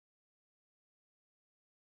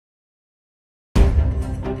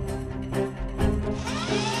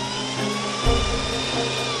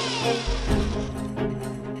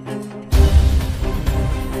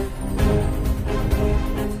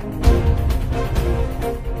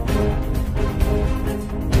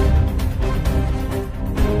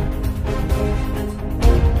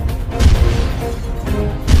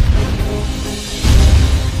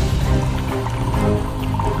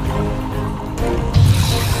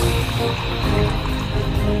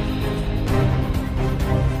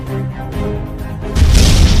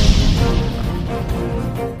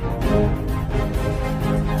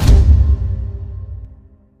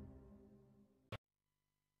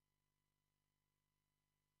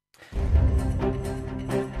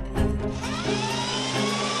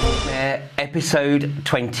Episode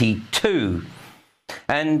 22,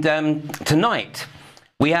 and tonight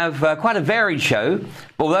we have quite a varied show,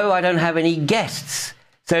 although I don't have any guests.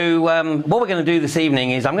 So what we're going to do this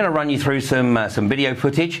evening is I'm going to run you through some video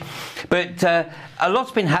footage, but a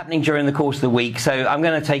lot's been happening during the course of the week, so I'm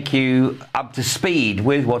going to take you up to speed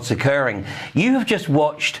with what's occurring. You have just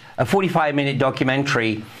watched a 45-minute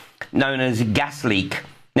documentary known as Gas Leak.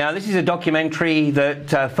 Now, this is a documentary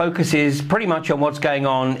that focuses pretty much on what's going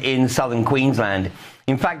on in southern Queensland.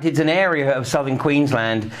 In fact, it's an area of southern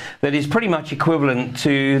Queensland that is pretty much equivalent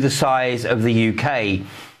to the size of the UK.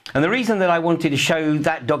 And the reason that I wanted to show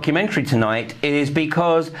that documentary tonight is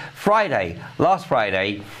because last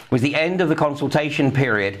Friday, was the end of the consultation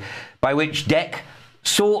period by which DEC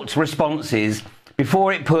sorts responses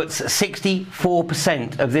before it puts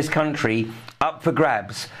 64% of this country up for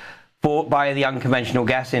grabs by the unconventional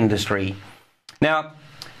gas industry. Now,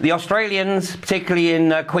 the Australians, particularly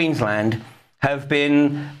in Queensland, have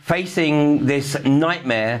been facing this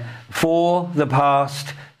nightmare for the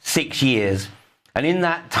past 6 years. And in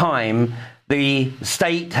that time, the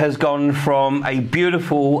state has gone from a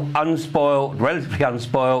beautiful, unspoilt, relatively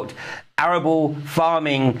unspoilt, arable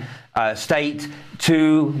farming state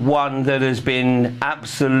to one that has been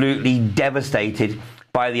absolutely devastated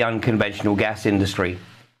by the unconventional gas industry.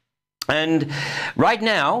 And right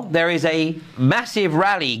now, there is a massive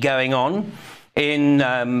rally going on in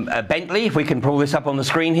Bentley, if we can pull this up on the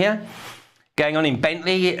screen here, going on in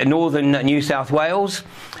Bentley, northern New South Wales.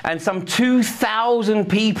 And some 2,000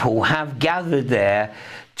 people have gathered there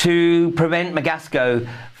to prevent Magasco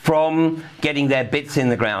from getting their bits in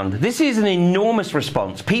the ground. This is an enormous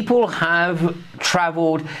response. People have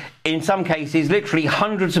travelled, in some cases, literally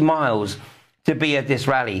hundreds of miles to be at this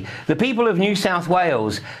rally. The people of New South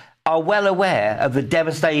Wales are well aware of the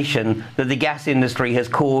devastation that the gas industry has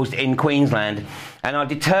caused in Queensland and are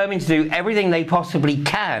determined to do everything they possibly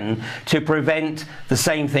can to prevent the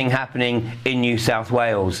same thing happening in New South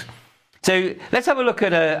Wales. So let's have a look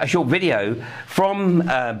at a short video from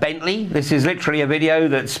Bentley. This is literally a video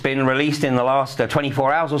that's been released in the last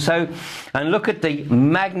 24 hours or so, and look at the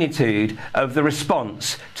magnitude of the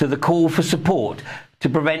response to the call for support to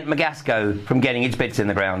prevent Magasco from getting its bits in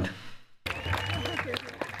the ground.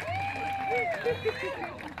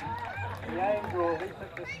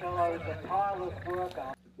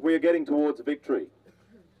 We are getting towards victory.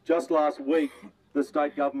 Just last week, the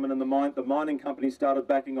state government and the mining companies started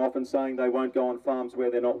backing off and saying they won't go on farms where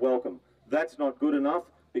they're not welcome. That's not good enough,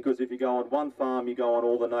 because if you go on one farm, you go on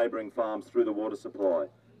all the neighbouring farms through the water supply.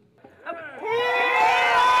 We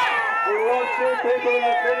want two people in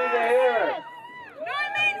the city to hear it.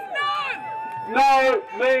 No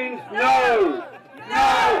means no!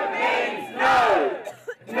 No means no!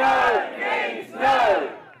 No means no!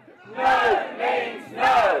 No means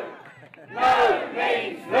no! No means no! No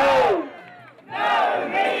means no! No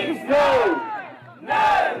means no!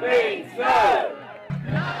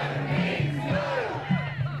 No means no!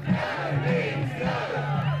 No means no!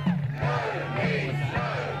 No means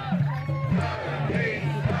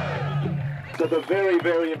no! So the very,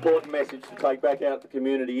 very important message to take back out to the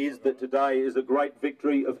community is that today is a great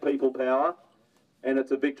victory of people power, and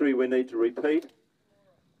it's a victory we need to repeat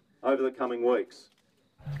over the coming weeks.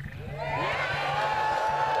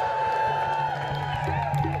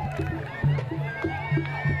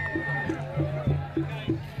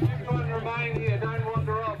 Remain here, don't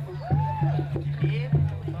wander off.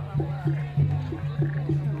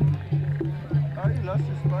 Oh, you lost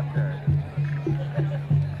your spot there.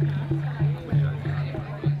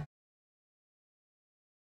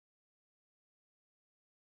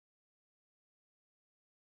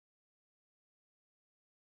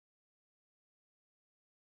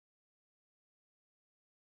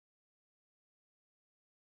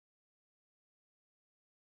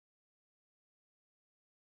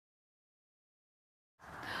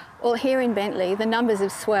 Well, here in Bentley, the numbers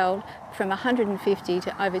have swelled from 150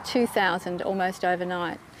 to over 2,000 almost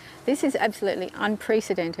overnight. This is absolutely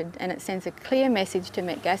unprecedented, and it sends a clear message to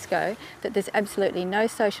Magasco that there's absolutely no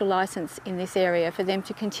social licence in this area for them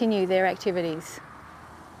to continue their activities.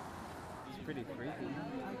 It's pretty freaky.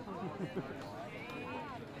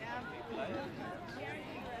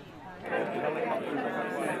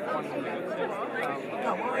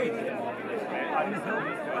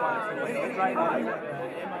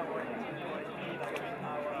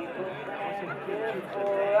 This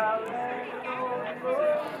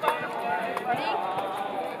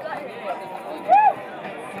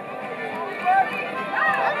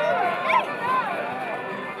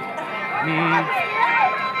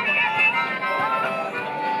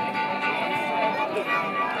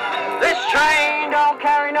train don't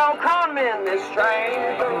carry no conmen, this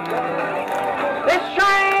train. This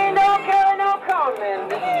train don't carry no conmen,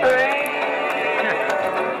 this train.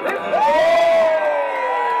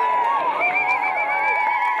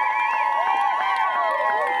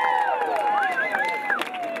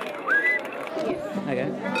 Okay.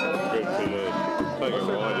 Good for the take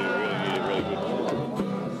a ride, you really need a really good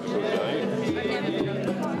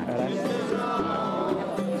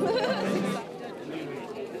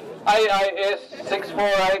AAS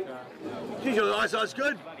 648. Geez, your eyesight's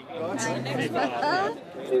good.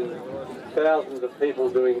 Thousands of people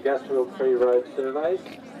doing gas field free road surveys,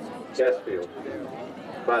 gas field,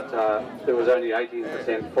 but there was only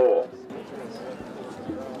 18% for.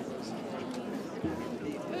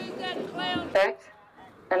 Respect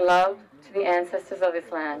and love to the ancestors of this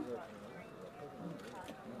land.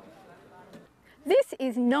 This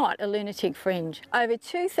is not a lunatic fringe. Over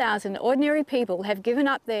 2,000 ordinary people have given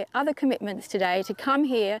up their other commitments today to come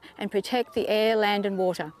here and protect the air, land and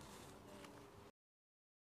water.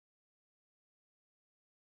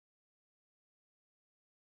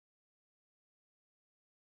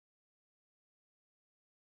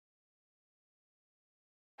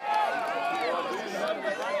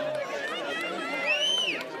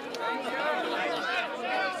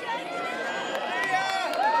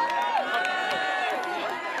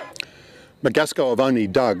 Magasco have only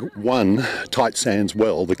dug one tight sands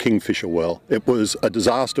well, the Kingfisher well. It was a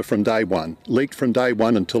disaster from day one, leaked from day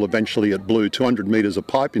one until eventually it blew 200 metres of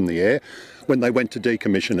pipe in the air when they went to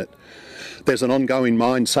decommission it. There's an ongoing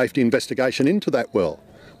mine safety investigation into that well.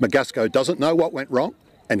 Magasco doesn't know what went wrong,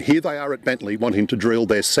 and here they are at Bentley wanting to drill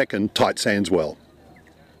their second tight sands well.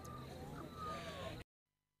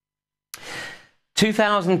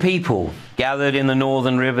 2,000 people gathered in the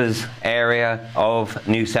Northern Rivers area of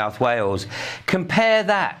New South Wales. Compare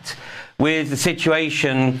that with the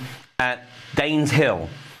situation at Danes Hill,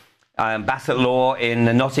 Bassett Law in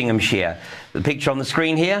Nottinghamshire. The picture on the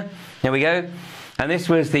screen here, there we go. And this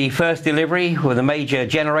was the first delivery with a major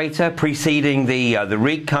generator preceding the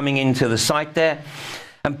rig coming into the site there.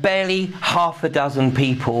 And barely half a dozen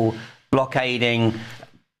people blockading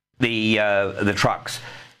the trucks.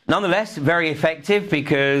 Nonetheless, very effective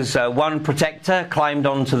because one protector climbed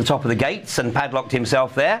onto the top of the gates and padlocked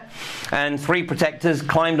himself there, and 3 protectors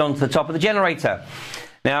climbed onto the top of the generator.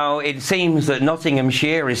 Now, it seems that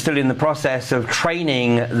Nottinghamshire is still in the process of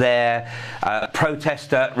training their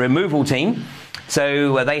protester removal team,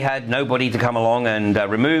 so they had nobody to come along and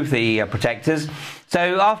remove the protectors.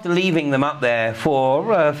 So after leaving them up there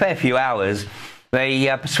for a fair few hours,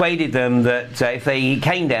 they persuaded them that if they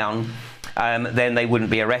came down, then they wouldn't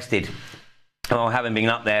be arrested. Well, having been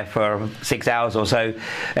up there for 6 hours or so,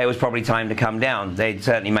 it was probably time to come down. They'd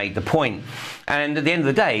certainly made the point. And at the end of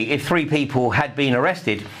the day, if 3 people had been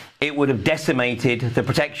arrested, it would have decimated the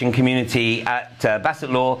protection community at Bassett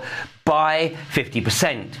Law by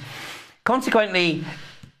 50%. Consequently,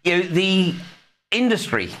 the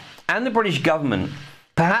industry and the British government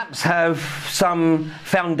perhaps have some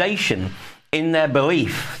foundation in their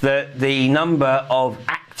belief that the number of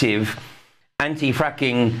active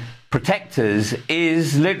anti-fracking protectors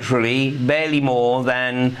is literally barely more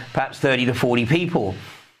than perhaps 30 to 40 people.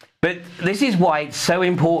 But this is why it's so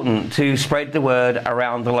important to spread the word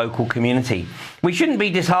around the local community. We shouldn't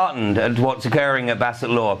be disheartened at what's occurring at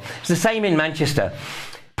Bassett Law. It's the same in Manchester.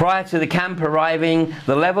 Prior to the camp arriving,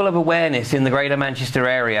 the level of awareness in the Greater Manchester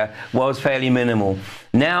area was fairly minimal.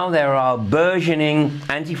 Now there are burgeoning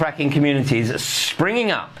anti-fracking communities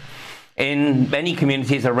springing up in many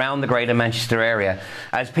communities around the Greater Manchester area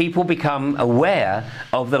as people become aware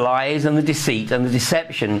of the lies and the deceit and the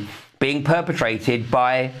deception being perpetrated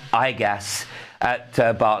by iGas at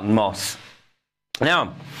Barton Moss.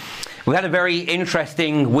 Now, we had a very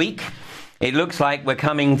interesting week. It looks like we're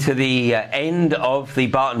coming to the end of the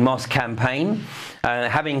Barton Moss campaign.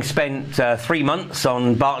 Having spent 3 months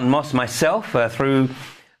on Barton Moss myself through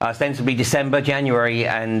ostensibly December, January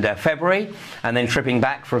and February, and then tripping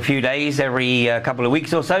back for a few days every couple of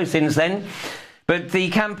weeks or so since then. But the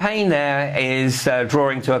campaign there is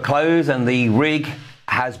drawing to a close, and the rig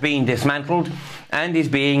has been dismantled and is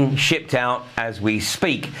being shipped out as we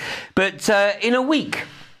speak. But in a week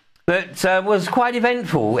that was quite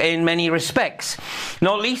eventful in many respects,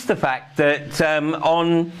 not least the fact that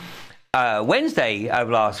on Thursday of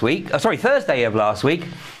last week,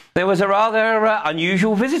 there was a rather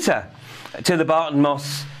unusual visitor to the Barton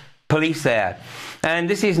Moss police there. And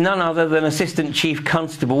this is none other than Assistant Chief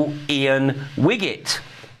Constable Ian Wiggett.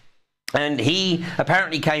 And he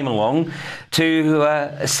apparently came along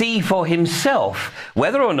to see for himself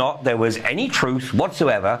whether or not there was any truth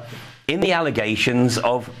whatsoever in the allegations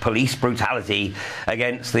of police brutality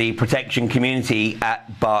against the protection community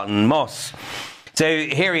at Barton Moss. So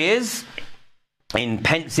here he is, in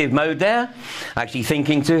pensive mode there, actually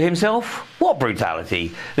thinking to himself, what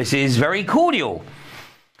brutality? This is very cordial.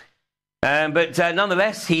 But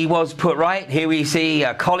nonetheless, he was put right. Here we see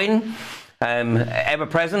Colin, ever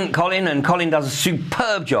present Colin, and Colin does a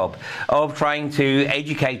superb job of trying to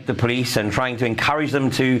educate the police and trying to encourage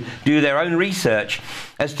them to do their own research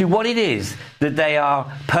as to what it is that they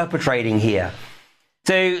are perpetrating here.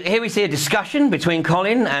 So here we see a discussion between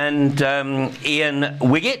Colin and Ian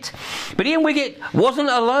Wiggett. But Ian Wiggett wasn't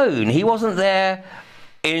alone. He wasn't there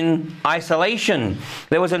in isolation.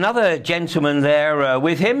 There was another gentleman there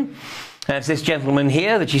with him. That's this gentleman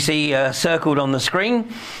here that you see circled on the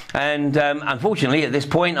screen. And unfortunately, at this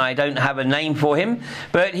point, I don't have a name for him.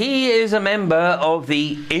 But he is a member of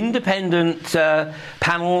the independent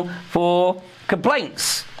panel for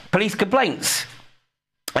complaints, police complaints.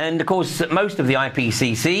 And of course, most of the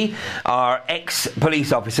IPCC are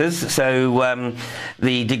ex-police officers, so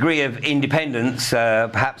the degree of independence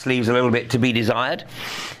perhaps leaves a little bit to be desired.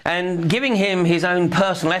 And giving him his own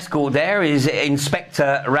personal escort there is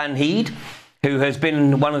Inspector Ranheed, who has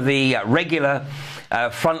been one of the regular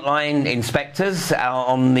frontline inspectors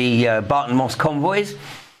on the Barton Moss convoys.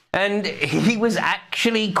 And he was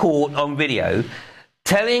actually caught on video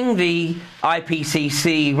telling the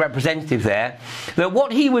IPCC representative there that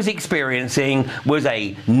what he was experiencing was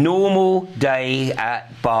a normal day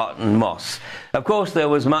at Barton Moss. Of course, there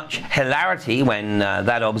was much hilarity when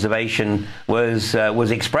that observation was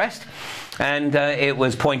expressed, and it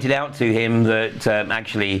was pointed out to him that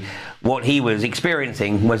actually what he was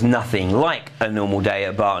experiencing was nothing like a normal day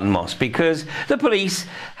at Barton Moss, because the police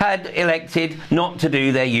had elected not to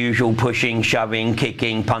do their usual pushing, shoving,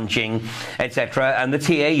 kicking, punching, etc., and the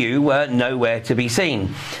TAU were nowhere to be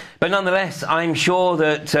seen. But nonetheless, I'm sure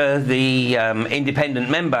that the independent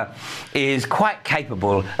member is quite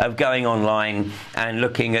capable of going online and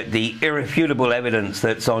looking at the irrefutable evidence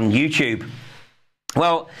that's on YouTube.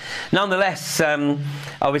 Well, nonetheless,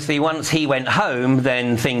 obviously once he went home,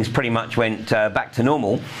 then things pretty much went back to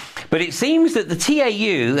normal. But it seems that the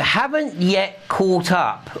TAU haven't yet caught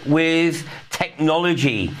up with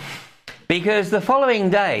technology, because the following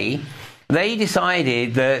day they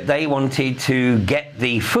decided that they wanted to get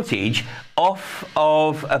the footage off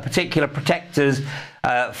of a particular protector's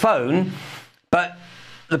phone, but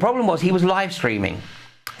the problem was he was live streaming.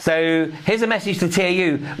 So here's a message to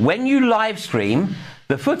TAU. When you live stream,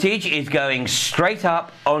 the footage is going straight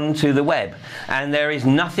up onto the web, and there is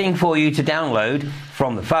nothing for you to download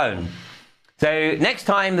from the phone. So next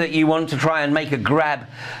time that you want to try and make a grab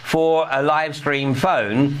for a live stream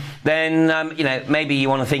phone, then you know, maybe you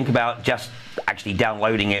want to think about just actually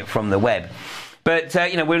downloading it from the web. But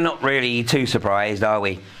you know, we're not really too surprised, are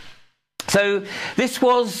we? So this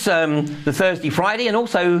was the Thursday, Friday, and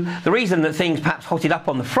also the reason that things perhaps hotted up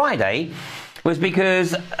on the Friday was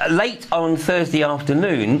because late on Thursday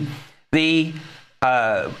afternoon, the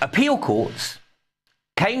appeal courts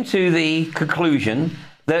came to the conclusion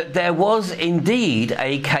that there was indeed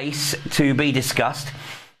a case to be discussed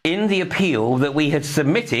in the appeal that we had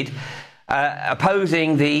submitted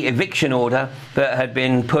opposing the eviction order that had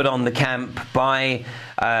been put on the camp by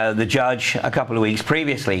the judge a couple of weeks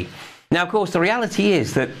previously. Now, of course, the reality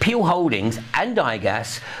is that Peel Holdings and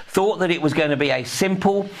IGAS thought that it was going to be a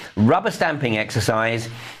simple rubber stamping exercise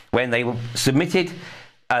when they submitted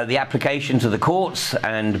the application to the courts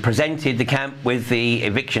and presented the camp with the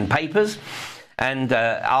eviction papers and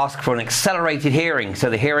asked for an accelerated hearing. So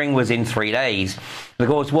the hearing was in 3 days. Of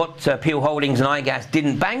course, what Peel Holdings and IGAS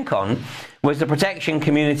didn't bank on was the protection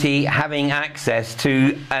community having access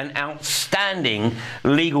to an outstanding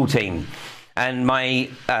legal team. And my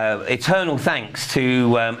eternal thanks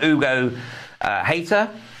to Ugo Hayter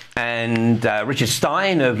and Richard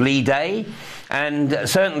Stein of Lee Day, and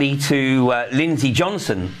certainly to Lindsay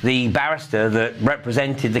Johnson, the barrister that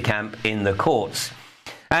represented the camp in the courts.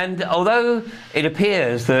 And although it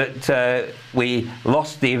appears that we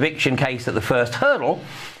lost the eviction case at the first hurdle,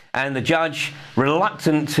 and the judge,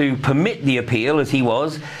 reluctant to permit the appeal as he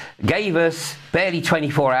was, gave us barely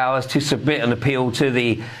 24 hours to submit an appeal to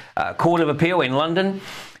the Court of Appeal in London.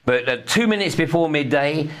 But at 2 minutes before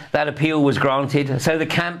midday, that appeal was granted, so the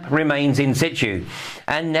camp remains in situ.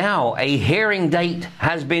 And now a hearing date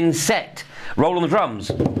has been set. Roll on the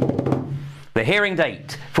drums. The hearing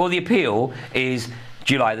date for the appeal is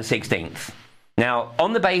July the 16th. Now,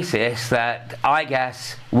 on the basis that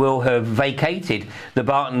iGas will have vacated the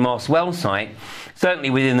Barton Moss well site, certainly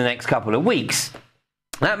within the next couple of weeks,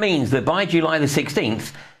 that means that by July the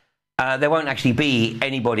 16th, there won't actually be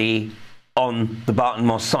anybody on the Barton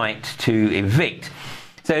Moss site to evict.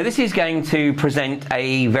 So this is going to present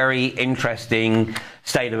a very interesting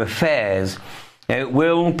state of affairs.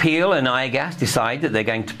 Will Peel and iGas decide that they're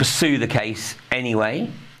going to pursue the case anyway?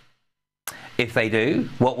 If they do,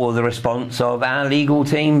 what will the response of our legal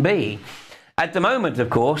team be? At the moment, of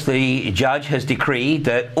course, the judge has decreed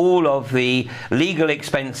that all of the legal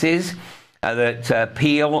expenses that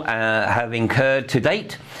Peel have incurred to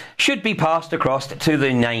date should be passed across to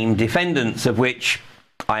the named defendants, of which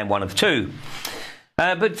I am one of two.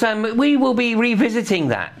 But we will be revisiting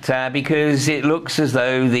that because it looks as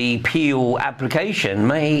though the Peel application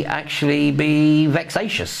may actually be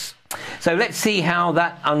vexatious. So let's see how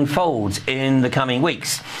that unfolds in the coming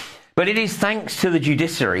weeks. But it is thanks to the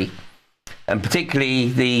judiciary, and particularly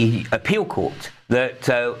the appeal court, that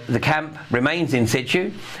the camp remains in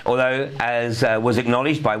situ, although, as was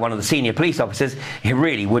acknowledged by one of the senior police officers, it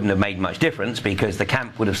really wouldn't have made much difference because the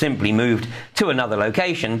camp would have simply moved to another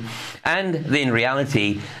location, and in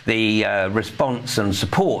reality the response and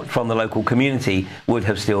support from the local community would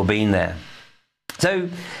have still been there. So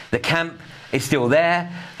the camp is still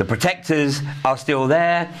there, the protectors are still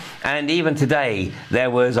there, and even today there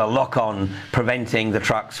was a lock-on preventing the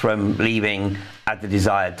trucks from leaving at the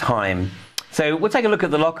desired time. So we'll take a look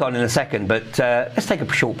at the lock-on in a second, but let's take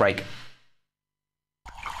a short break.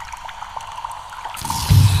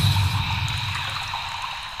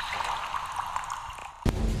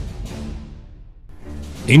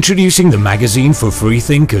 Introducing the magazine for free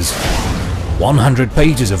thinkers. 100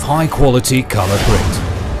 pages of high-quality colour print,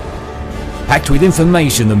 packed with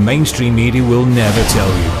information the mainstream media will never tell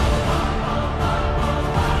you.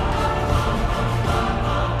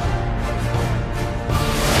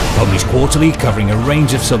 Published quarterly, covering a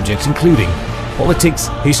range of subjects including politics,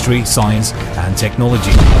 history, science and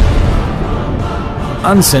technology.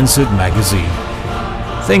 Uncensored magazine.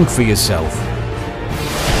 Think for yourself.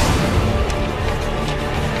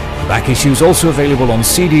 Back issues also available on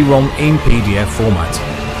CD-ROM in PDF format.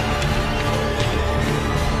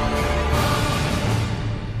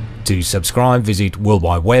 To subscribe, visit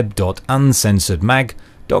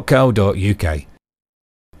worldwideweb.uncensoredmag.co.uk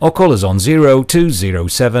or call us on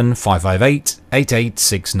 0207 558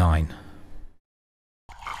 8869.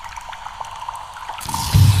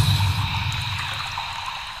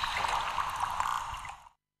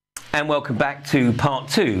 And welcome back to part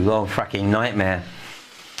 2 of Fracking Nightmare.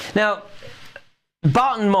 Now,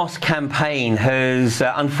 Barton Moss campaign has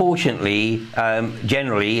unfortunately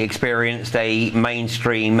generally experienced a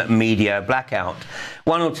mainstream media blackout.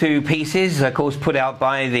 One or two pieces, of course, put out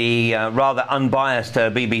by the rather unbiased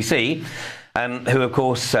BBC, who of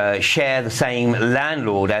course share the same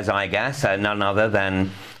landlord as iGas, none other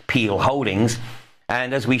than Peel Holdings.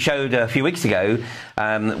 And as we showed a few weeks ago,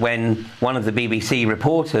 when one of the BBC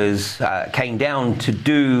reporters came down to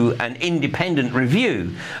do an independent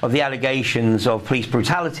review of the allegations of police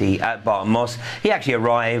brutality at Barton Moss, he actually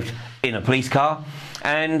arrived in a police car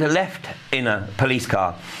and left in a police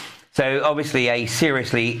car. So obviously a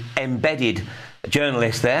seriously embedded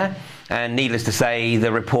journalist there, and needless to say,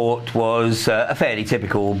 the report was a fairly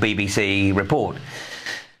typical BBC report.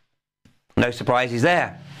 No surprises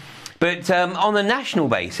there. But on a national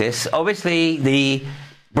basis, obviously the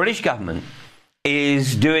British government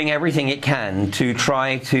is doing everything it can to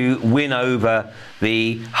try to win over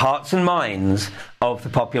the hearts and minds of the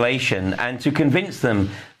population and to convince them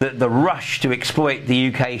that the rush to exploit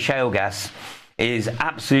the UK shale gas is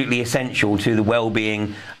absolutely essential to the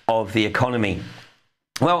well-being of the economy.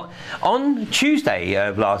 Well, on Tuesday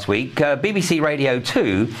of last week, BBC Radio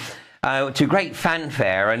 2 to great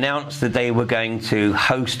fanfare, announced that they were going to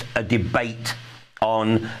host a debate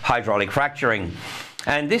on hydraulic fracturing.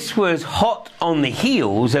 And this was hot on the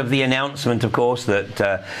heels of the announcement, of course,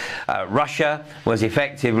 that Russia was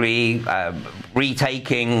effectively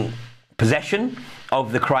retaking possession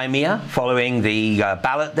of the Crimea following the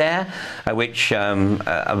ballot there, which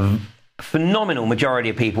a phenomenal majority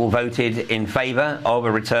of people voted in favour of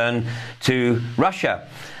a return to Russia.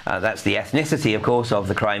 That's the ethnicity, of course, of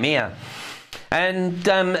the Crimea. And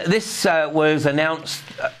this was announced,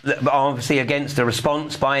 obviously, against a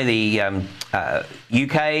response by the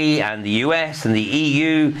UK and the US and the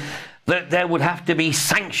EU that there would have to be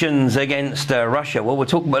sanctions against Russia. Well, we'll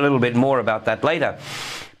talk a little bit more about that later.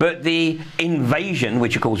 But the invasion,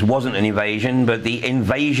 which of course wasn't an invasion, but the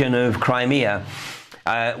invasion of Crimea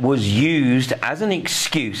was used as an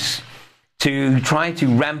excuse to try to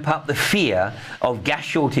ramp up the fear of gas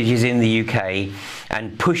shortages in the UK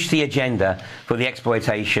and push the agenda for the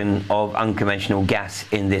exploitation of unconventional gas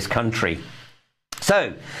in this country.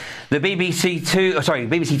 So, the BBC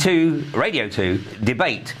Two, Radio 2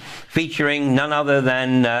 debate featuring none other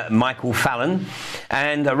than Michael Fallon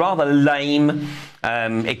and a rather lame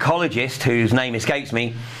ecologist whose name escapes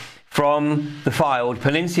me from the Fylde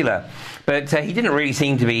Peninsula. But he didn't really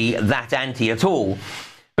seem to be that anti at all.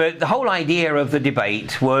 But the whole idea of the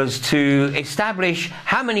debate was to establish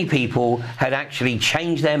how many people had actually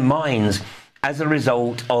changed their minds as a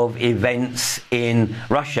result of events in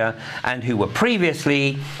Russia and who were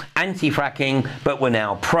previously anti-fracking but were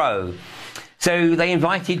now pro. So they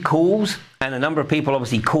invited calls, and a number of people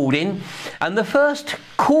obviously called in, and the first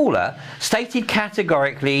caller stated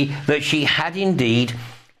categorically that she had indeed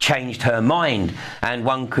changed her mind, and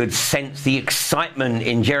one could sense the excitement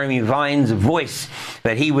in Jeremy Vine's voice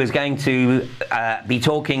that he was going to be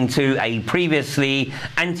talking to a previously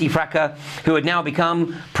anti-fracker who had now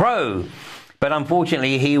become pro. But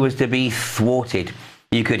unfortunately, he was to be thwarted.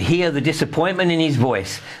 You could hear the disappointment in his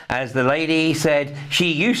voice as the lady said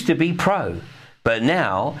she used to be pro, but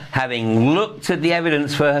now, having looked at the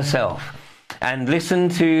evidence for herself and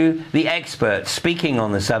listened to the experts speaking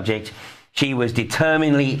on the subject, she was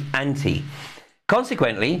determinedly anti.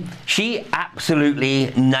 Consequently, she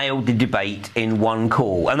absolutely nailed the debate in one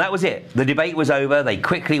call. And that was it. The debate was over. They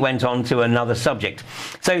quickly went on to another subject.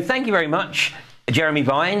 So thank you very much, Jeremy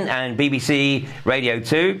Vine and BBC Radio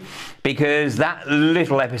 2, because that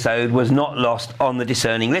little episode was not lost on the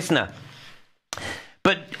discerning listener.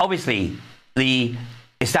 But obviously, the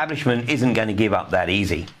establishment isn't going to give up that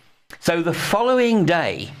easy. So the following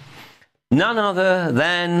day, none other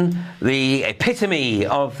than the epitome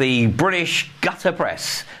of the British gutter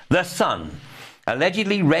press, The Sun,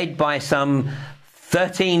 allegedly read by some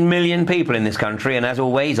 13 million people in this country, and as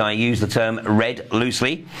always, I use the term read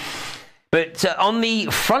loosely. But on the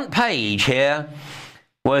front page here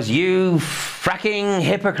was "You fracking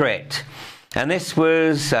hypocrite." And this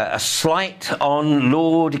was a slight on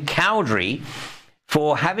Lord Cowdrey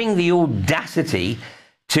for having the audacity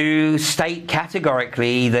to state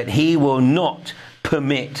categorically that he will not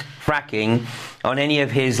permit fracking on any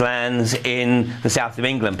of his lands in the south of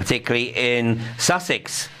England, particularly in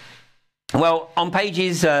Sussex. Well, on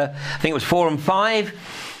pages, I think it was 4 and 5,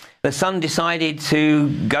 The Sun decided to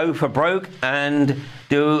go for broke and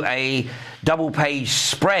do a double-page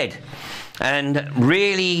spread and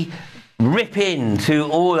really rip into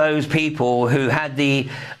all those people who had the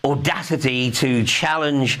audacity to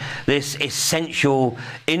challenge this essential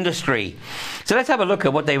industry. So let's have a look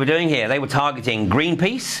at what they were doing here. They were targeting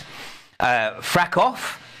Greenpeace, Frack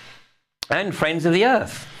Off, and Friends of the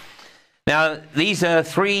Earth. Now, these are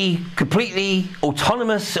 3 completely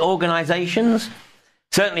autonomous organisations.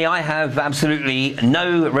 Certainly, I have absolutely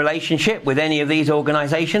no relationship with any of these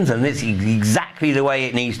organisations, and this is exactly the way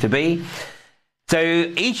it needs to be. So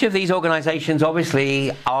each of these organisations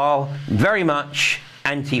obviously are very much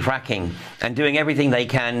anti-fracking and doing everything they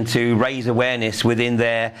can to raise awareness within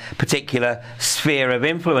their particular sphere of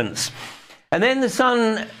influence. And then The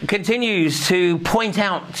Sun continues to point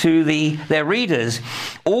out to their readers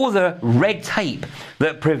all the red tape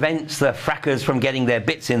that prevents the frackers from getting their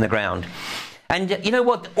bits in the ground. And you know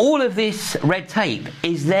what? All of this red tape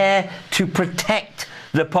is there to protect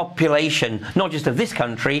the population, not just of this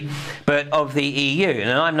country, but of the EU.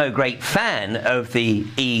 And I'm no great fan of the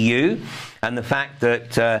EU and the fact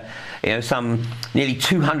that some nearly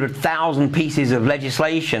 200,000 pieces of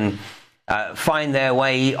legislation find their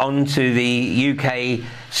way onto the UK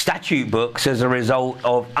statute books as a result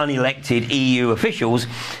of unelected EU officials.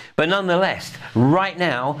 But nonetheless, right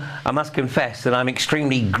now, I must confess that I'm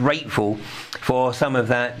extremely grateful for some of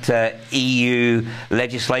that EU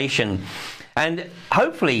legislation. And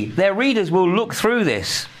hopefully their readers will look through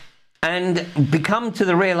this and become to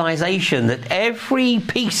the realization that every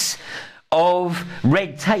piece of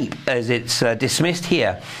red tape, as it's dismissed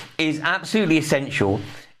here, is absolutely essential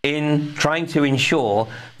in trying to ensure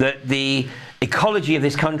that the ecology of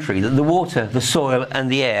this country, that the water, the soil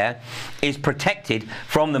and the air is protected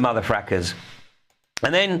from the mother frackers.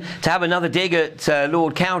 And then to have another dig at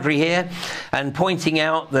Lord Cowdrey here and pointing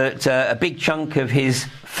out that a big chunk of his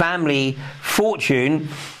family fortune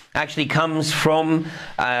actually comes from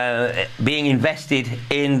being invested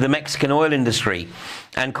in the Mexican oil industry,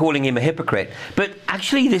 and calling him a hypocrite. But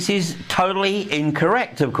actually this is totally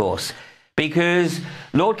incorrect, of course, because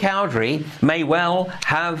Lord Cowdrey may well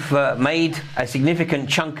have made a significant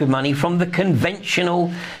chunk of money from the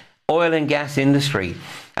conventional oil and gas industry.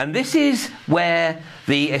 And this is where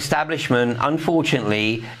the establishment,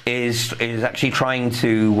 unfortunately, is actually trying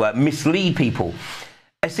to mislead people.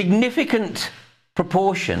 A significant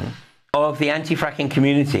proportion of the anti-fracking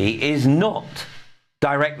community is not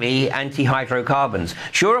directly anti-hydrocarbons.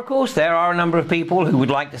 Sure, of course, there are a number of people who would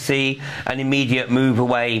like to see an immediate move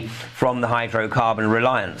away from the hydrocarbon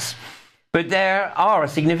reliance. But there are a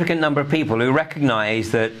significant number of people who recognise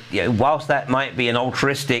that, whilst that might be an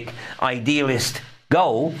altruistic, idealist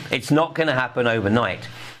goal, it's not going to happen overnight.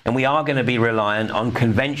 And we are going to be reliant on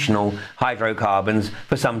conventional hydrocarbons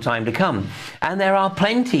for some time to come. And there are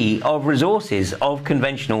plenty of resources of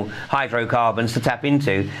conventional hydrocarbons to tap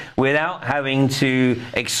into without having to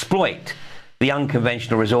exploit the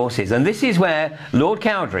unconventional resources. And this is where Lord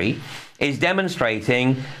Cowdery is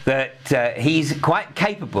demonstrating that he's quite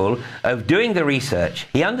capable of doing the research.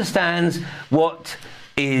 He understands what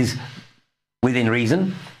is within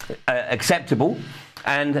reason, acceptable,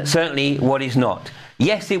 and certainly what is not.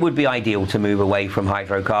 Yes, it would be ideal to move away from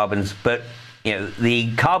hydrocarbons, but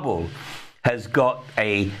the cabal has got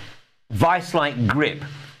a vice-like grip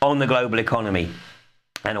on the global economy.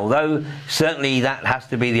 And although certainly that has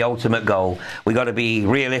to be the ultimate goal, we've got to be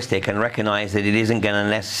realistic and recognise that it isn't going to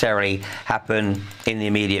necessarily happen in the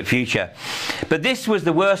immediate future. But this was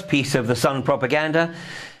the worst piece of the Sun propaganda.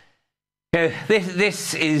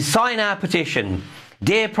 This is sign our petition.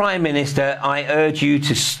 Dear Prime Minister, I urge you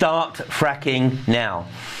to start fracking now.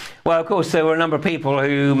 Well, of course, there were a number of people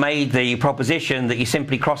who made the proposition that you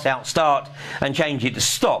simply cross out start and change it to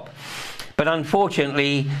stop. But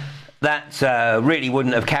unfortunately, that really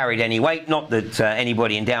wouldn't have carried any weight. Not that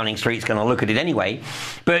anybody in Downing Street's going to look at it anyway.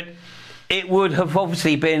 But it would have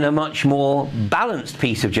obviously been a much more balanced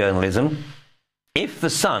piece of journalism if the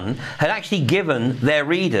Sun had actually given their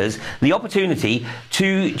readers the opportunity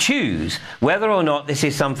to choose whether or not this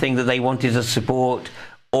is something that they wanted to support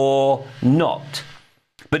or not.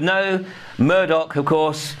 But no, Murdoch, of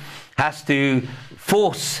course, has to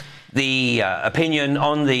force the opinion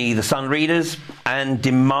on the Sun readers and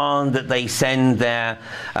demand that they send their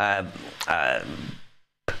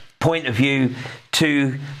point of view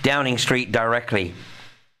to Downing Street directly.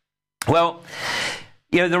 Well,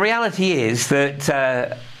 the reality is that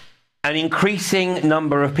an increasing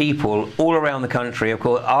number of people all around the country, of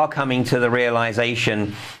course, are coming to the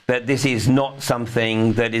realization that this is not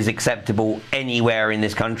something that is acceptable anywhere in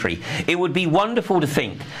this country. It would be wonderful to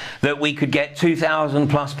think that we could get 2,000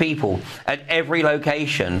 plus people at every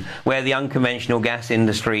location where the unconventional gas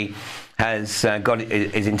industry is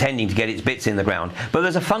intending to get its bits in the ground. But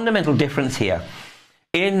there's a fundamental difference here.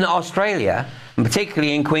 In Australia, and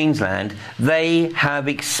particularly in Queensland, they have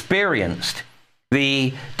experienced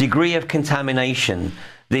the degree of contamination,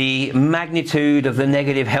 the magnitude of the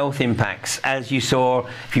negative health impacts, as you saw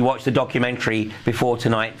if you watched the documentary before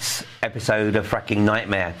tonight's episode of Fracking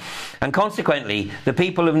Nightmare. And consequently, the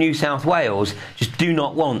people of New South Wales just do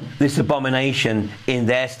not want this abomination in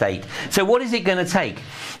their state. So what is it going to take?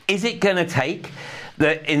 Is it going to take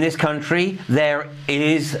that in this country there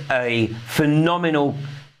is a phenomenal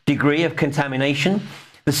degree of contamination?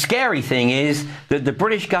 The scary thing is that the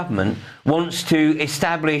British government wants to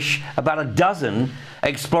establish about a dozen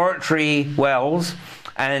exploratory wells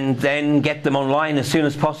and then get them online as soon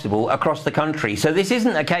as possible across the country. So this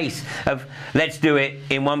isn't a case of let's do it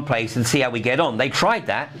in one place and see how we get on. They tried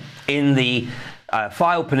that in the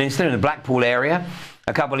Fyle Peninsula in the Blackpool area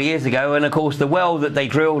a couple of years ago, and of course the well that they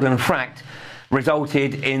drilled and fracked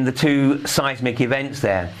resulted in the 2 seismic events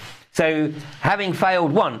there. So having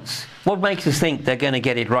failed once, what makes us think they're going to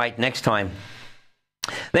get it right next time?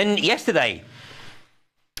 Then yesterday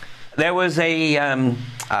there was a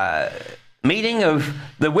meeting of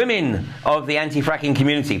the women of the anti-fracking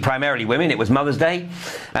community, primarily women. It was Mother's Day,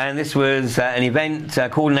 and this was an event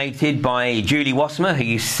coordinated by Julie Wassmer, who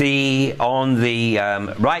you see on the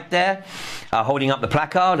right there, holding up the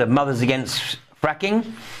placard of Mothers Against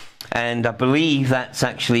Fracking. And I believe that's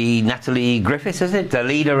actually Natalie Griffiths, is it? The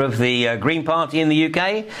leader of the Green Party in the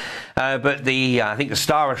UK. But I think the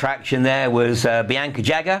star attraction there was Bianca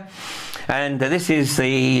Jagger. And this is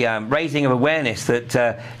the raising of awareness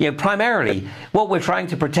that, primarily what we're trying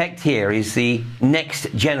to protect here is the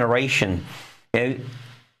next generation. The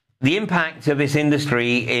impact of this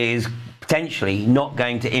industry is potentially not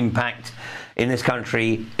going to impact in this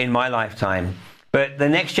country in my lifetime. But the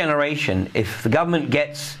next generation, if the government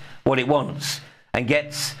gets what it wants and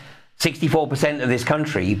gets 64% of this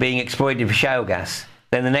country being exploited for shale gas,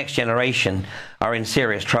 then the next generation are in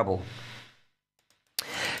serious trouble.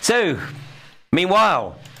 So,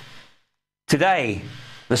 meanwhile, today,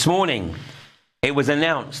 this morning, it was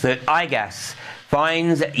announced that iGas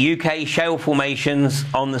finds UK shale formations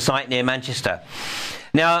on the site near Manchester.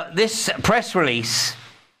 Now, this press release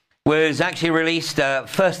was actually released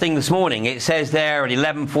first thing this morning. It says there at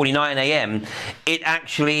 11:49 a.m. It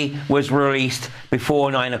actually was released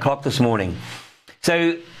before 9 o'clock this morning.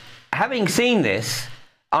 So, having seen this,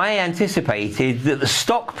 I anticipated that the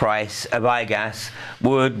stock price of iGas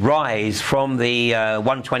would rise from the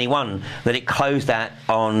 121 that it closed at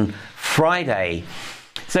on Friday.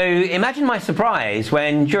 So imagine my surprise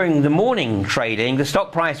when during the morning trading the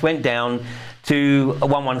stock price went down to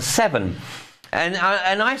 117. And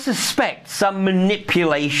I suspect some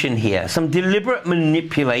manipulation here, some deliberate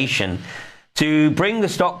manipulation to bring the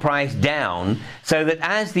stock price down so that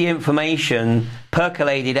as the information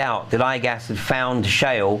percolated out that iGas had found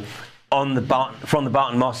shale on from the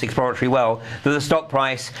Barton Moss exploratory well, that the stock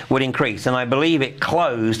price would increase. And I believe it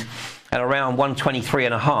closed at around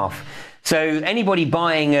 123.5. So anybody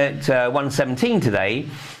buying at 117 today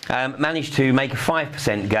managed to make a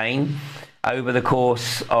 5% gain over the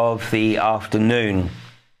course of the afternoon.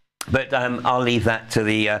 But I'll leave that to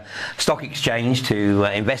the stock exchange to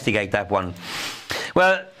investigate that one.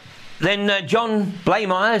 Well, then John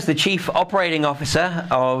Blaemyers, the Chief Operating Officer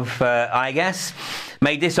of iGas,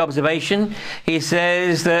 made this observation. He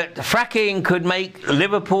says that fracking could make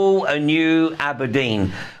Liverpool a new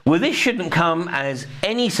Aberdeen. Well, this shouldn't come as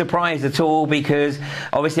any surprise at all, because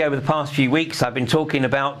obviously over the past few weeks I've been talking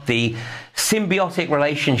about the symbiotic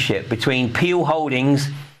relationship between Peel Holdings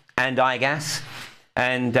and iGas,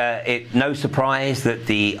 and it's no surprise that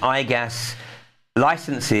the iGas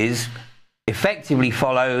licenses effectively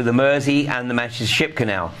follow the Mersey and the Manchester Ship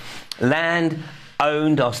Canal, land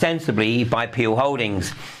owned ostensibly by Peel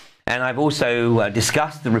Holdings. And I've also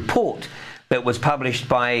discussed the report that was published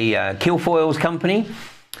by Kilfoyle's company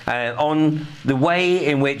on the way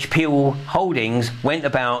in which Peel Holdings went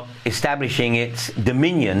about establishing its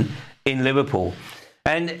dominion in Liverpool.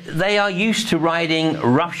 And they are used to riding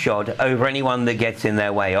roughshod over anyone that gets in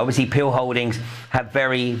their way. Obviously, Peel Holdings have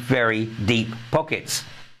very, very deep pockets,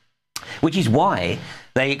 which is why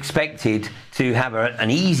they expected to have an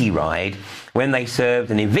easy ride when they served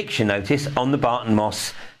an eviction notice on the Barton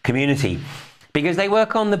Moss community, because they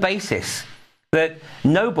work on the basis that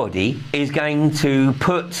nobody is going to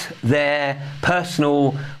put their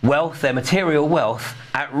personal wealth, their material wealth,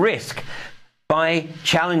 at risk by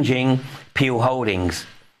challenging Peel Holdings.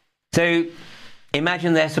 So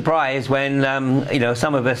imagine their surprise when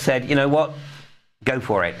some of us said, you know what, go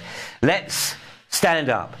for it. Let's stand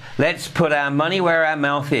up. Let's put our money where our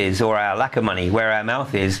mouth is, or our lack of money where our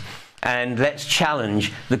mouth is, and let's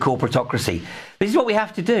challenge the corporatocracy. This is what we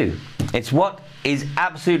have to do. It's what is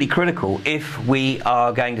absolutely critical if we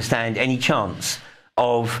are going to stand any chance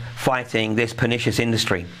of fighting this pernicious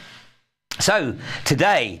industry. So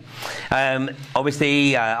today,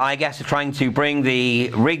 obviously, iGas are trying to bring the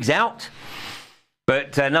rigs out,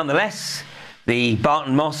 but nonetheless, the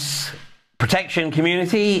Barton Moss protection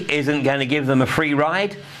community isn't going to give them a free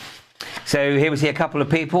ride. So here we see a couple of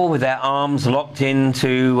people with their arms locked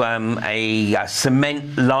into a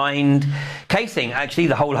cement-lined casing. Actually,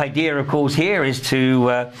 the whole idea, of course, here is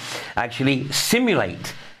to actually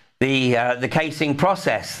simulate the casing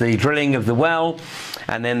process, the drilling of the well,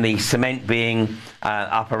 and then the cement being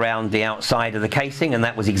up around the outside of the casing, and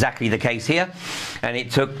that was exactly the case here. And it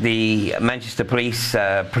took the Manchester Police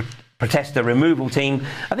protester removal team,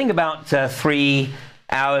 I think, about 3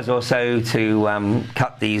 hours or so to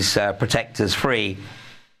cut these protectors free.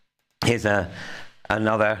 Here's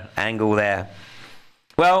another angle there.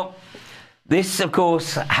 Well, this, of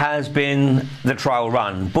course, has been the trial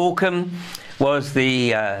run. Borkum was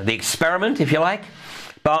the experiment, if you like.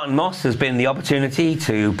 Barton Moss has been the opportunity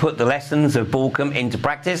to put the lessons of Borkum into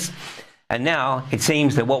practice. And now it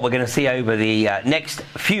seems that what we're going to see over the next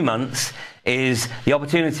few months is the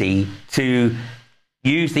opportunity to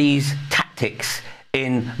use these tactics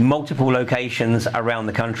in multiple locations around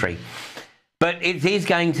the country. But it is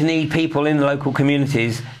going to need people in the local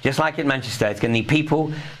communities, just like in Manchester. It's going to need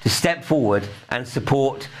people to step forward and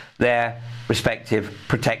support their respective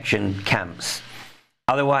protection camps.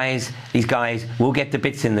 Otherwise, these guys will get the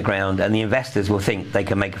bits in the ground and the investors will think they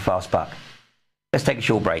can make a fast buck. Let's take a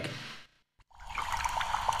short break.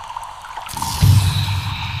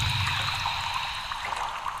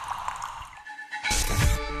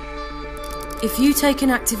 If you take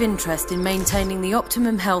an active interest in maintaining the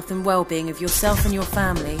optimum health and well-being of yourself and your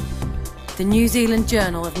family, the New Zealand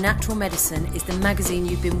Journal of Natural Medicine is the magazine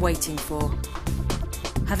you've been waiting for.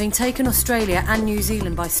 Having taken Australia and New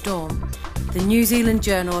Zealand by storm, the New Zealand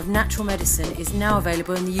Journal of Natural Medicine is now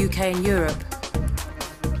available in the UK and Europe.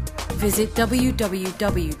 Visit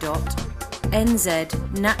www.nzjournal.com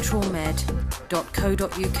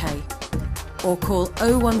nznaturalmed.co.uk or call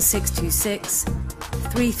 01626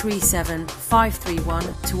 337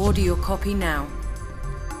 531 to order your copy now.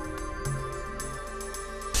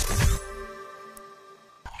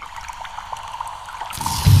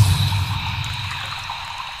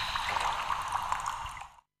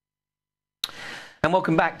 And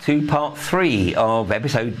welcome back to part 3 of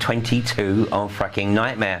episode 22 of Fracking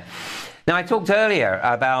Nightmare. Now, I talked earlier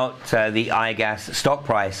about the iGas stock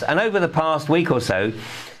price, and over the past week or so,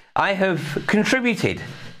 I have contributed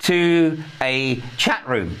to a chat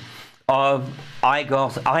room of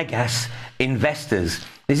iGas investors.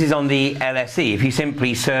 This is on the LSE. If you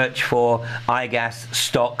simply search for iGas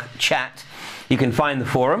stock chat, you can find the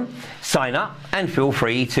forum, sign up, and feel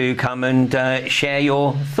free to come and share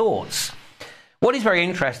your thoughts. What is very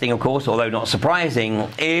interesting, of course, although not surprising,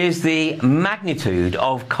 is the magnitude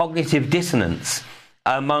of cognitive dissonance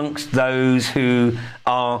amongst those who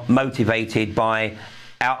are motivated by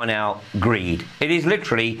out-and-out greed. It is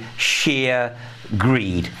literally sheer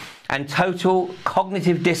greed and total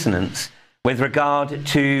cognitive dissonance with regard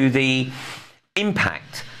to the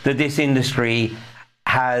impact that this industry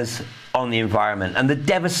has on the environment and the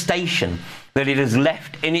devastation that it has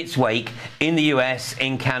left in its wake in the US,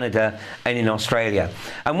 in Canada, and in Australia.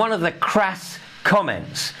 And one of the crass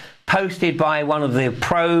comments posted by one of the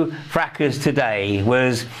pro-frackers today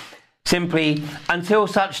was simply, until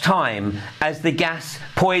such time as the gas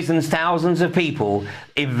poisons thousands of people,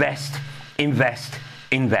 invest, invest,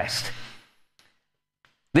 invest.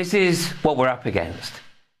 This is what we're up against.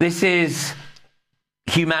 This is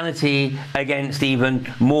humanity against even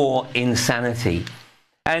more insanity.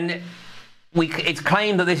 And it's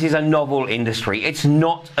claimed that this is a novel industry. It's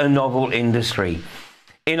not a novel industry.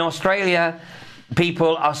 In Australia,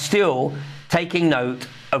 people are still taking note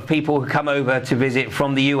of people who come over to visit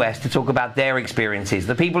from the US to talk about their experiences.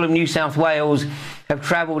 The people of New South Wales have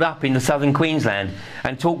travelled up into southern Queensland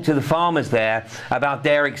and talked to the farmers there about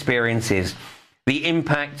their experiences, the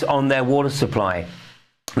impact on their water supply,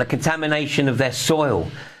 the contamination of their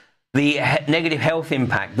soil, the negative health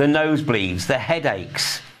impact, the nosebleeds, the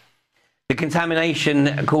headaches, the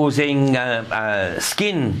contamination causing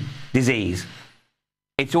skin disease.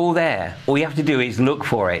 It's all there. All you have to do is look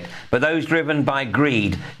for it. But those driven by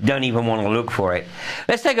greed don't even want to look for it.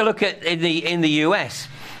 Let's take a look at in the US.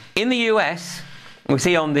 In the US, we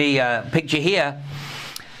see on the picture here,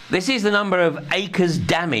 this is the number of acres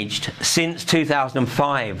damaged since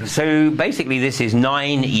 2005. So basically this is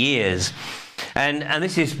 9 years. And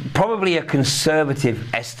this is probably a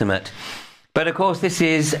conservative estimate. But of course, this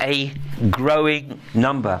is a growing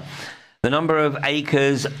number. The number of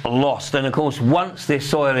acres lost. And of course, once this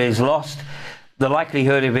soil is lost, the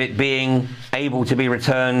likelihood of it being able to be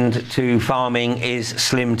returned to farming is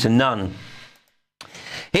slim to none.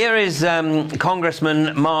 Here is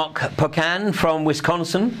Congressman Mark Pocan from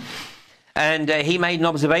Wisconsin. And he made an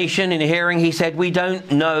observation in a hearing. He said, "We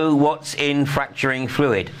don't know what's in fracturing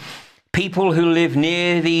fluid. People who live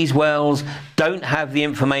near these wells don't have the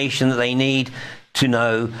information that they need to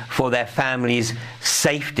know for their families'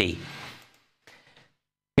 safety."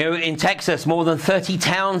 You know, in Texas, more than 30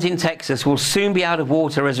 towns in Texas will soon be out of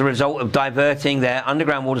water as a result of diverting their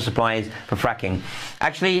underground water supplies for fracking.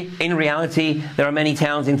 Actually, in reality, there are many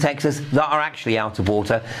towns in Texas that are actually out of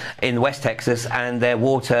water in West Texas, and their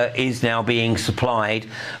water is now being supplied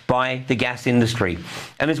by the gas industry.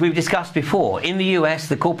 And as we've discussed before, in the US,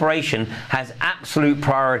 the corporation has absolute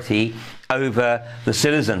priority over the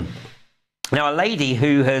citizen. Now, a lady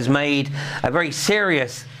who has made a very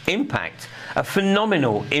serious impact, a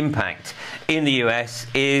phenomenal impact in the US,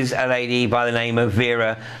 is a lady by the name of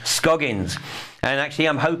Vera Scoggins. And actually,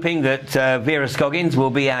 I'm hoping that Vera Scoggins will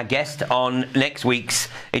be our guest on next week's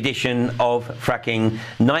edition of Fracking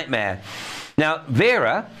Nightmare. Now,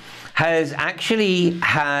 Vera has actually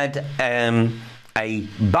had a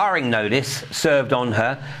barring notice served on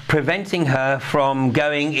her, preventing her from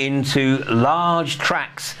going into large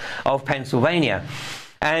tracts of Pennsylvania.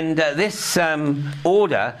 And this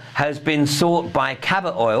order has been sought by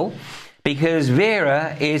Cabot Oil because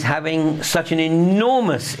Vera is having such an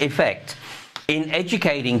enormous effect in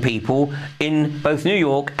educating people in both New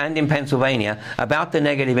York and in Pennsylvania about the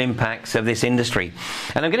negative impacts of this industry.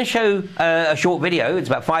 And I'm going to show a short video. It's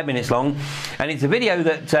about 5 minutes long, and it's a video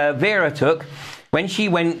that Vera took when she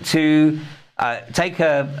went to take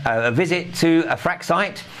a visit to a frack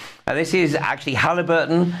site. This is actually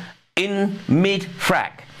Halliburton in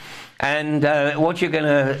mid-frack. And what you're going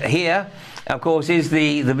to hear of course, is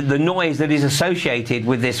the noise that is associated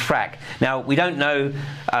with this frack. Now, we don't know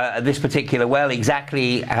this particular well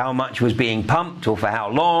exactly how much was being pumped, or for how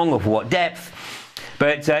long, or for what depth,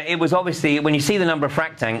 but it was obviously, when you see the number of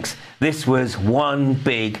frack tanks, this was one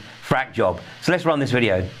big frack job. So let's run this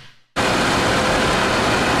video.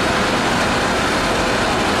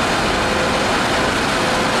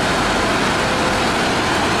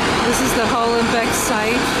 This is the Hollenbeck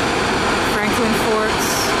site, Franklin Forks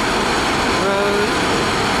Road,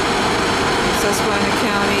 Susquehanna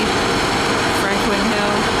County, Franklin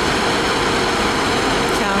Hill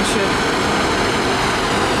Township.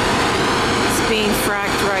 It's being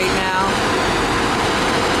fracked right now.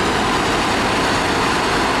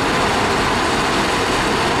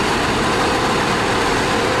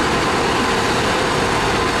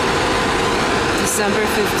 December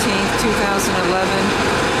 15th,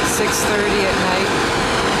 2011. 6:30 at night.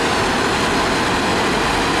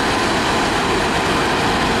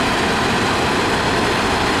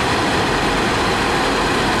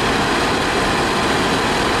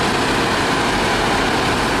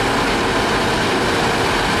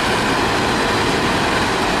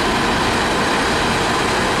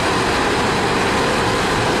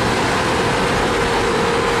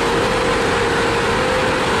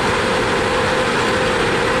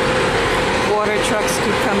 Trucks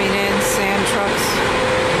keep coming in, sand trucks.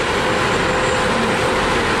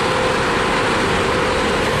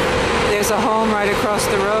 There's a home right across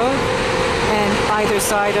the road and either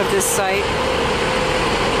side of this site.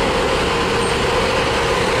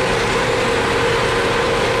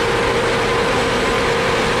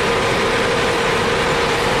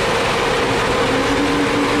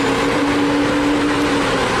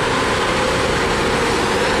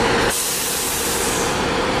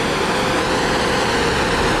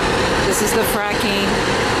 This is the fracking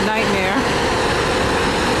nightmare.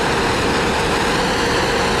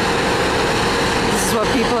 This is what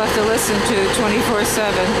people have to listen to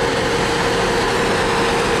 24/7.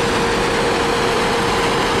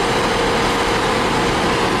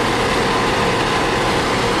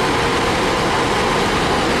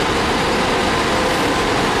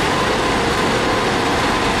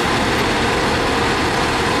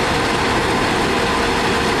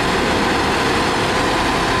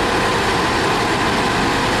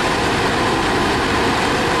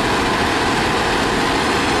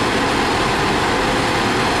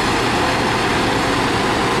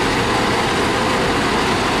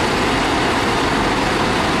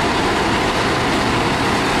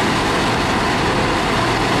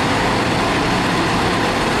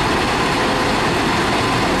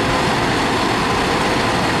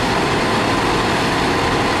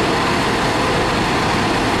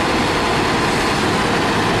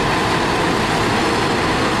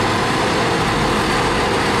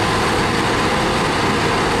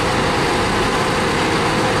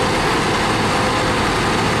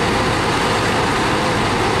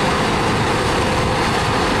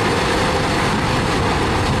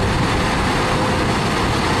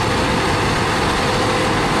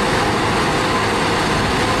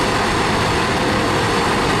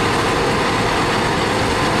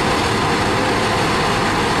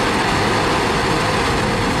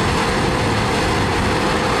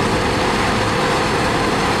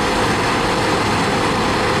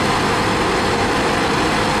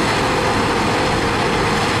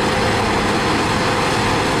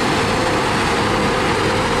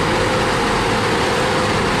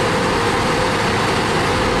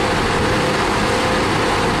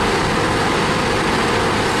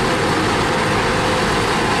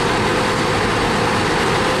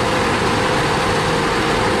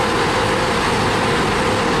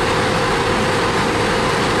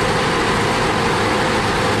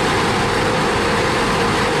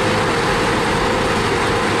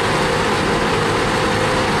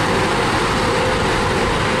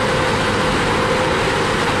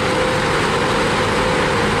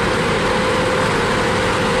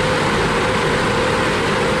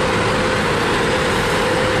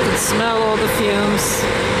 Smell all the fumes.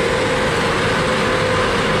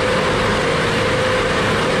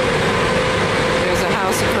 There's a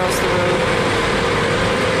house across the road.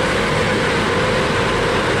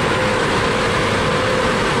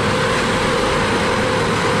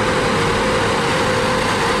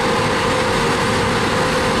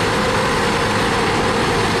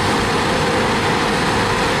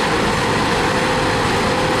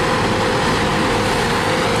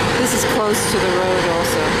 This is close to the road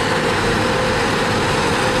also.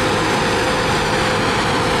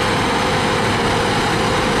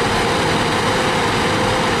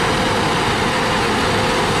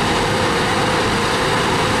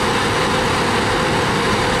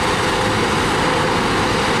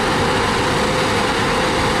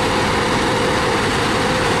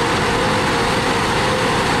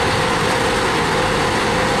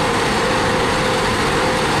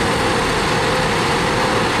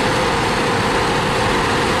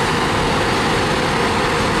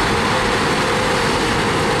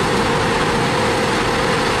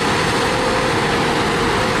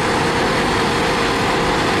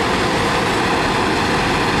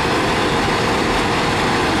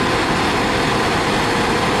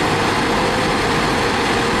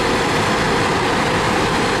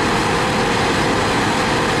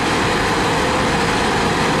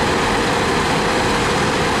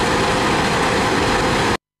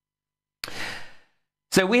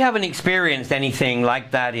 So we haven't experienced anything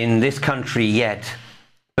like that in this country yet,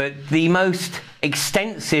 but the most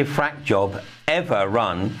extensive frack job ever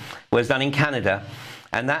run was done in Canada,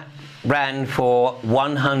 and that ran for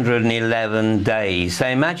 111 days. So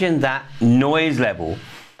imagine that noise level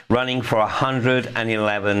running for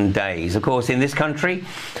 111 days. Of course, in this country,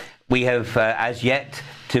 we have as yet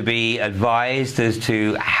to be advised as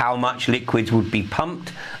to how much liquids would be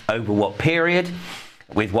pumped over what period,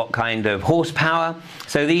 with what kind of horsepower.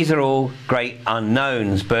 So these are all great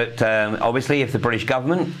unknowns, but obviously if the British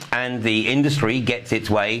government and the industry gets its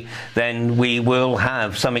way, then we will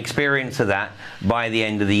have some experience of that by the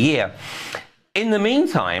end of the year. In the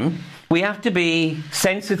meantime, we have to be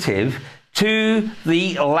sensitive to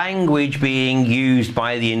the language being used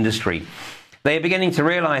by the industry. They are beginning to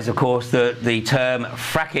realize, of course, that the term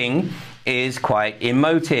fracking is quite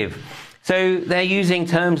emotive. So they're using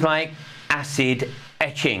terms like acid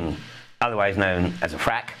etching, otherwise known as a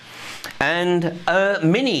frack, and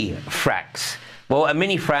mini fracks. Well, a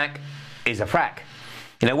mini frack is a frack.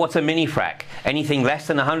 You know, what's a mini frack? Anything less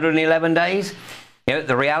than 111 days? You know,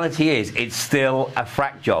 the reality is it's still a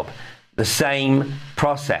frack job, the same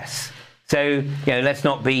process. So, you know, let's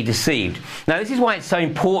not be deceived. Now, this is why it's so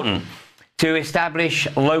important to establish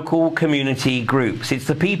local community groups. It's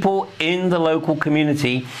the people in the local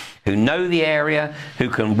community who know the area, who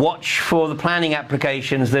can watch for the planning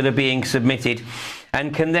applications that are being submitted,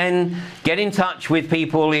 and can then get in touch with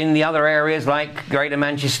people in the other areas like Greater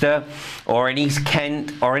Manchester or in East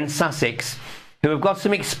Kent or in Sussex who have got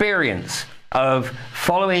some experience of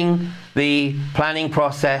following the planning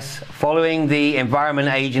process, following the Environment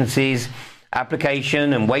Agency's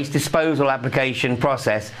application and waste disposal application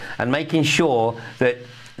process, and making sure that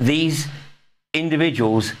these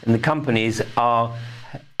individuals and the companies are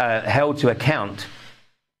held to account.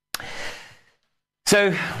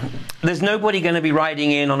 So there's nobody going to be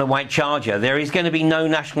riding in on a white charger. There is going to be no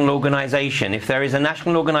national organisation. If there is a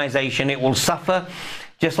national organisation, it will suffer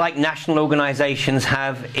just like national organisations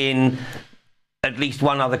have in at least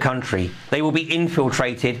one other country. They will be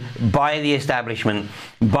infiltrated by the establishment,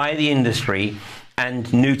 by the industry, and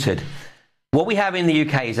neutered. What we have in the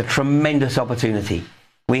UK is a tremendous opportunity.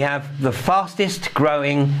 We have the fastest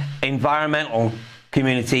growing environmental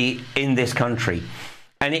community in this country,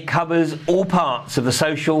 and it covers all parts of the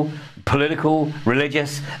social, political,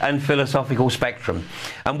 religious and philosophical spectrum.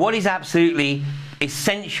 And what is absolutely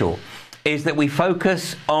essential is that we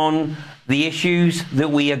focus on the issues that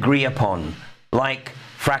we agree upon, like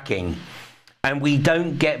fracking, and we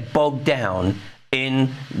don't get bogged down in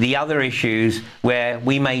the other issues where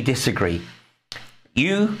we may disagree.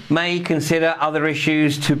 You may consider other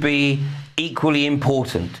issues to be equally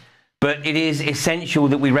important, but it is essential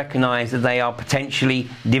that we recognise that they are potentially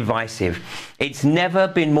divisive. It's never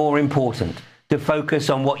been more important to focus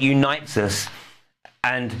on what unites us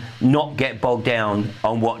and not get bogged down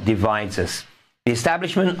on what divides us. The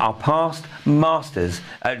establishment are past masters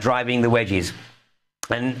at driving the wedges.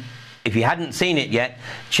 And if you hadn't seen it yet,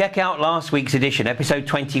 check out last week's edition, episode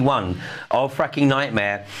 21 of Fracking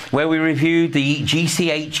Nightmare, where we reviewed the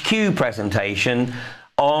GCHQ presentation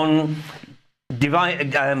on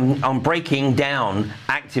breaking down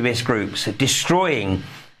activist groups, destroying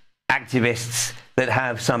activists that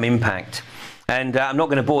have some impact. And I'm not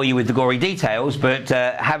going to bore you with the gory details, but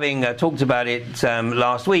having talked about it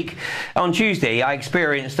last week, on Tuesday, I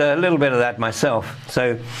experienced a little bit of that myself.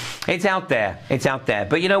 So it's out there, it's out there.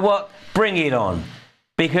 But you know what? Bring it on.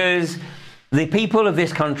 Because the people of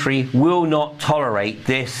this country will not tolerate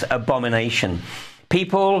this abomination.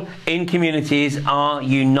 People in communities are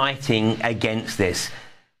uniting against this.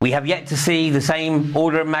 We have yet to see the same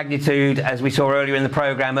order of magnitude as we saw earlier in the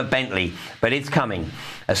programme at Bentley, but it's coming.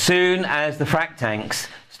 As soon as the frack tanks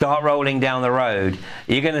start rolling down the road,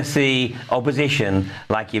 you're going to see opposition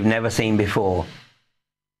like you've never seen before.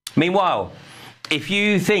 Meanwhile, if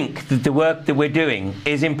you think that the work that we're doing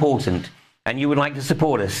is important and you would like to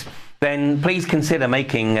support us, then please consider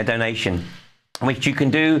making a donation, which you can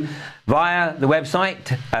do via the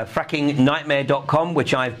website, frackingnightmare.com,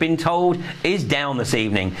 which I've been told is down this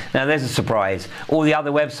evening. Now, there's a surprise. All the other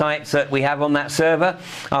websites that we have on that server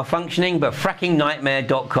are functioning, but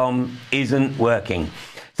frackingnightmare.com isn't working.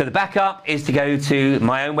 So the backup is to go to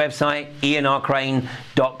my own website,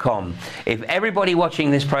 ianrcrane.com. If everybody watching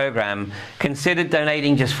this program considered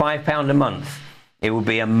donating just £5 a month, it would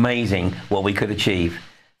be amazing what we could achieve.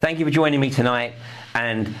 Thank you for joining me tonight,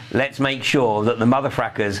 and let's make sure that the mother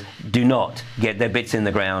frackers do not get their bits in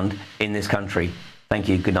the ground in this country. Thank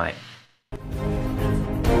you. Good night.